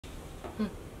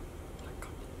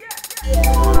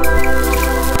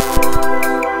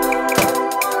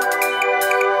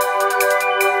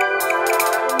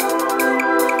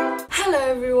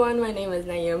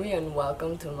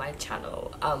to my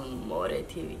channel, Amore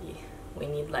TV. We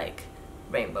need like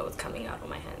rainbows coming out of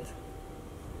my hands.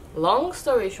 Long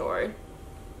story short,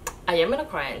 I am in a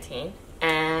quarantine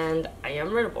and I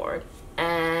am really bored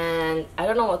and I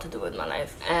don't know what to do with my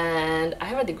life, and I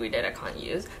have a degree that I can't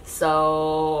use,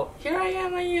 so here I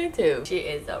am on YouTube. She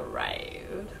is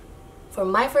arrived. For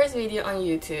my first video on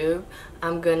YouTube,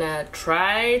 I'm gonna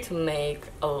try to make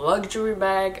a luxury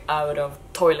bag out of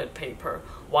toilet paper.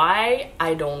 Why?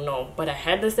 I don't know, but I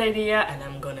had this idea and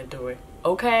I'm gonna do it.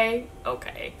 Okay.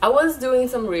 I was doing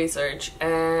some research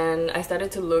and I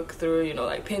started to look through, you know,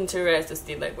 like Pinterest to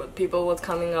see like what people was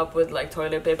coming up with like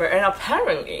toilet paper, and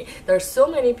apparently there's so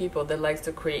many people that likes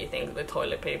to create things with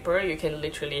toilet paper. You can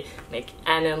literally make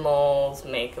animals,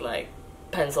 make like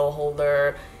pencil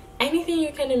holder, anything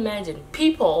you can imagine.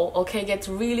 People, okay, gets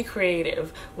really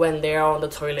creative when they're on the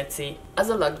toilet seat. As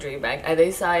a luxury bag, I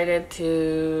decided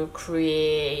to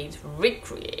recreate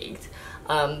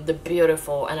the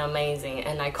beautiful and amazing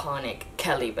and iconic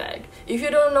Kelly bag. If you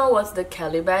don't know what's the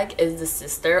Kelly bag, is the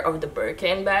sister of the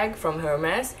Birkin bag from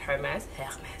Hermes.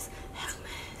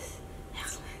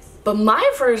 But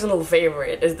my personal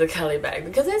favorite is the Kelly bag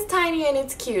because it's tiny and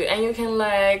it's cute, and you can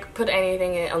like put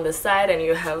anything on the side, and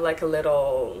you have like a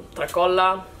little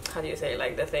tracolla. How do you say,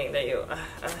 like the thing that you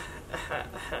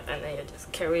and then you just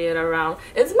carry it around.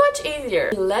 It's much easier.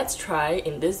 Let's try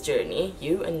in this journey,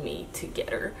 you and me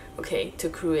together, okay, to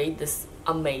create this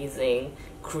amazing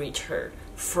creature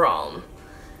from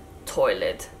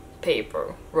toilet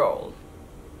paper roll.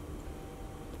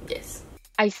 Yes.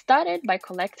 I started by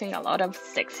collecting a lot of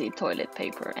sexy toilet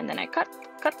paper, and then I cut,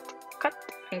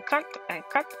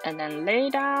 and then lay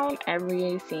down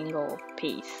every single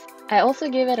piece. I also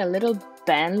give it a little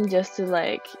bend just to,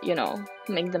 like, you know,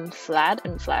 make them flat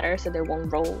and flatter so they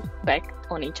won't roll back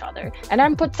on each other. And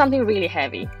then put something really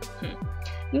heavy.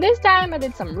 This time I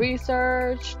did some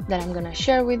research that I'm gonna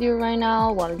share with you right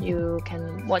now, while you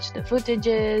can watch the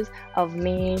footages of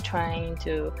me trying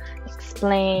to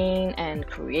explain and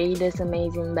create this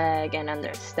amazing bag and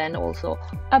understand also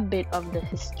a bit of the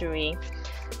history.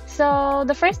 So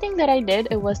the first thing that I did,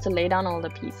 it was to lay down all the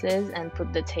pieces and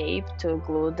put the tape to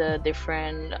glue the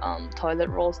different toilet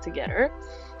rolls together.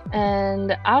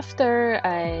 And after,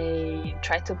 I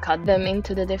tried to cut them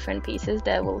into the different pieces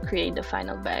that will create the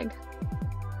final bag.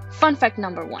 Fun fact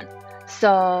number 1.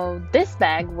 So this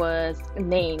bag was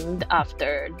named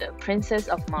after the Princess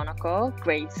of Monaco,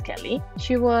 Grace Kelly.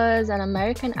 She was an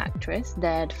American actress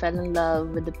that fell in love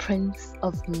with the Prince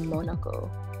of Monaco.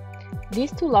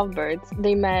 These two lovebirds,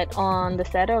 they met on the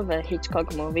set of a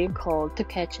Hitchcock movie called To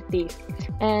Catch a Thief,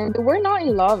 and they were not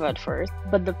in love at first,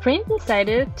 but the prince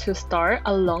decided to start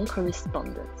a long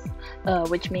correspondence,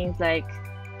 which means like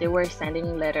they were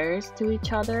sending letters to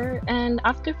each other, and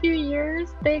after a few years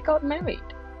they got married.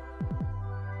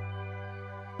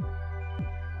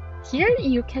 Here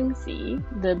you can see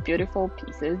the beautiful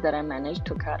pieces that I managed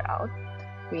to cut out.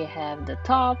 We have the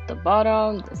top, the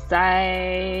bottom, the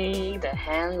side, the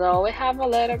handle. We have a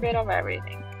little bit of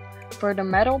everything. For the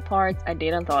metal parts, I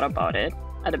didn't thought about it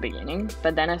at the beginning,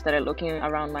 but then I started looking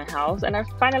around my house and I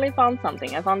finally found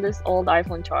something. I found this old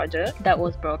iPhone charger that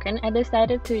was broken. I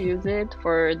decided to use it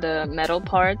for the metal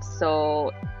parts,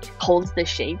 so it holds the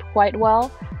shape quite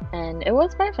well, and it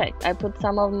was perfect. I put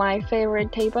some of my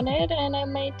favorite tape on it and I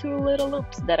made 2 little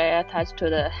loops that I attached to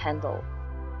the handle.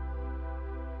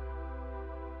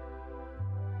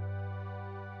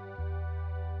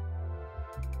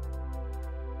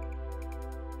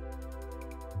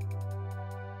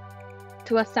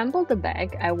 To assemble the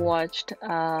bag, I watched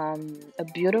a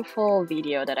beautiful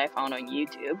video that I found on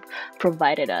YouTube,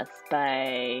 provided us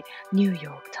by New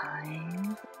York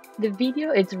Times. The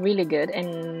video is really good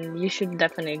and you should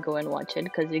definitely go and watch it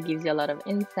because it gives you a lot of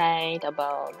insight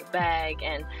about the bag,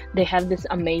 and they have this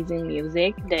amazing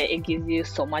music that it gives you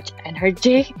so much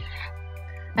energy.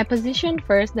 I positioned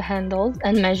first the handles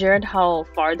and measured how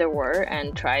far they were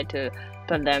and tried to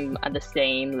put them at the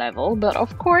same level, but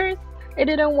of course it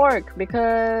didn't work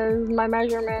because my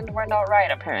measurements were not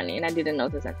right apparently, and I didn't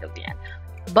notice until the end.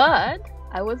 But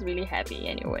I was really happy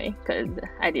anyway because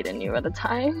I didn't know at the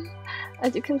time,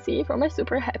 as you can see from my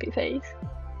super happy face.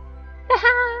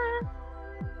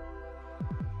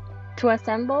 To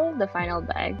assemble the final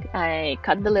bag, I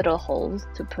cut the little holes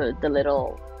to put the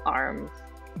little arms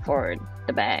for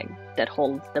the bag that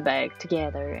holds the bag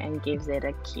together and gives it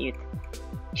a cute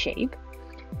shape.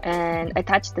 And I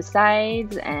attached the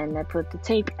sides and I put the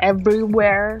tape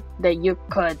everywhere that you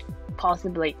could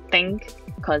possibly think,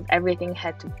 because everything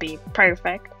had to be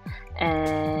perfect.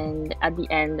 And at the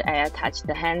end I attached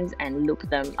the hands and looped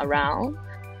them around.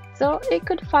 so it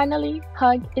could finally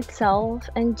hug itself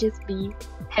and just be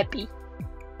happy.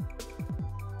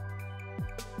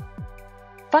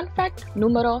 Fun fact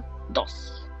numero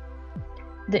dos.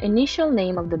 The initial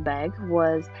name of the bag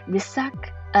was the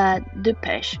sac de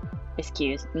pêche.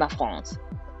 Excuse ma France.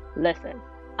 Listen,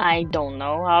 I don't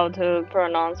know how to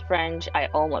pronounce French. I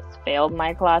almost failed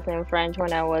my class in French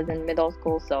when I was in middle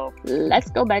school, so let's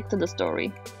go back to the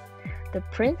story. The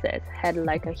princess had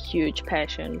like a huge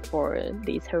passion for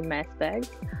these Hermes bags,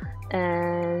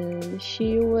 and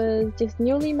she was just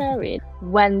newly married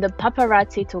when the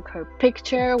paparazzi took her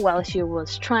picture while she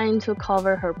was trying to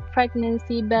cover her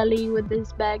pregnancy belly with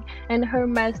this bag, and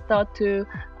Hermes thought to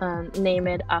name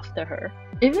it after her.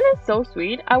 Isn't it so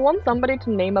sweet? I want somebody to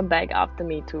name a bag after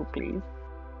me too, please.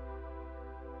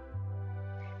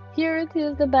 Here it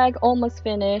is, the bag almost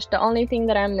finished. The only thing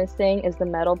that I'm missing is the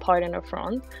metal part in the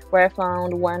front, where I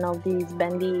found one of these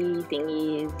bendy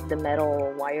thingies, the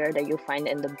metal wire that you find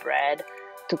in the bread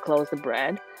to close the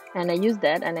bread. And I used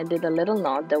that and I did a little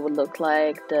knot that would look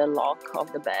like the lock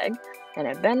of the bag. And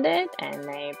I bend it and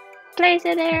I place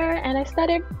it there and I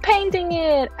started painting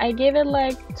it. I gave it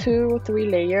like 2 or 3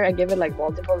 layers. I gave it like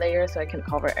multiple layers so I can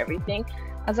cover everything.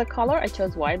 As a color, I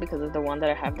chose white because it's the one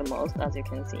that I have the most, as you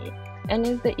can see. And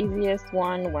it's the easiest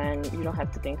one when you don't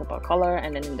have to think about color,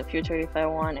 and then in the future if I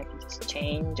want, I can just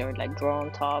change or like draw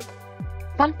on top.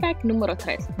 Fun fact numero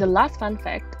tres. The last fun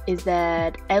fact is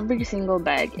that every single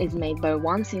bag is made by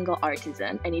one single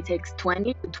artisan and it takes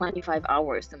 20 to 25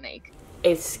 hours to make.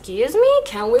 Excuse me?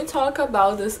 Can we talk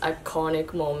about this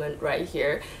iconic moment right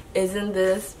here? Isn't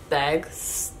this bag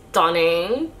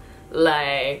stunning?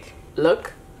 Like,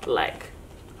 look,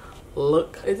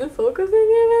 is it focusing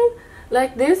even?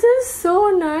 Like, this is so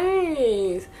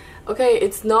nice. Okay,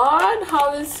 it's not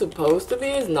how it's supposed to be,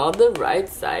 it's not the right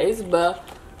size, but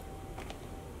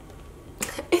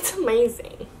it's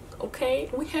amazing. Okay,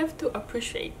 we have to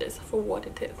appreciate this for what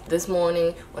it is. This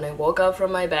morning when I woke up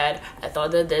from my bed, I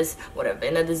thought that this would have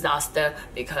been a disaster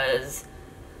because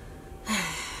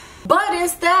but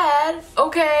instead,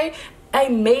 okay, I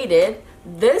made it.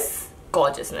 This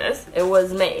gorgeousness, it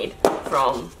was made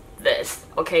from this,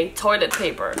 okay, toilet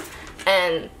paper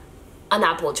and an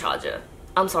Apple charger.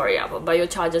 I'm sorry, Apple, but your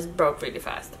chargers broke really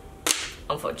fast,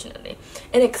 unfortunately.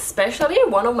 And especially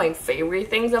one of my favorite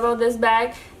things about this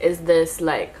bag is this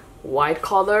like white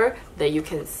color that you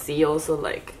can see also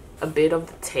like a bit of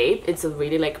the tape. It's a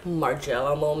really like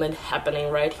Margiela moment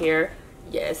happening right here.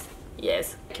 Yes,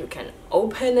 you can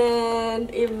open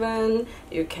it even.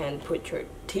 You can put your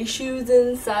tissues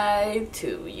inside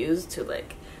to use to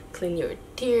like clean your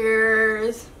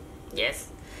tears. Yes,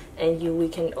 and we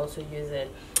can also use it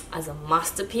as a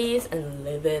masterpiece and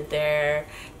leave it there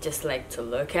just like to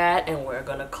look at, and we're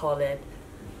gonna call it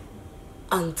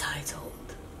Untitled.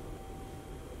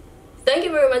 Thank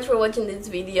you very much for watching this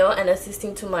video and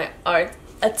assisting to my art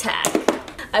attack.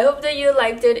 I hope that you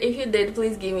liked it. If you did,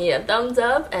 please give me a thumbs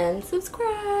up and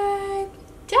subscribe.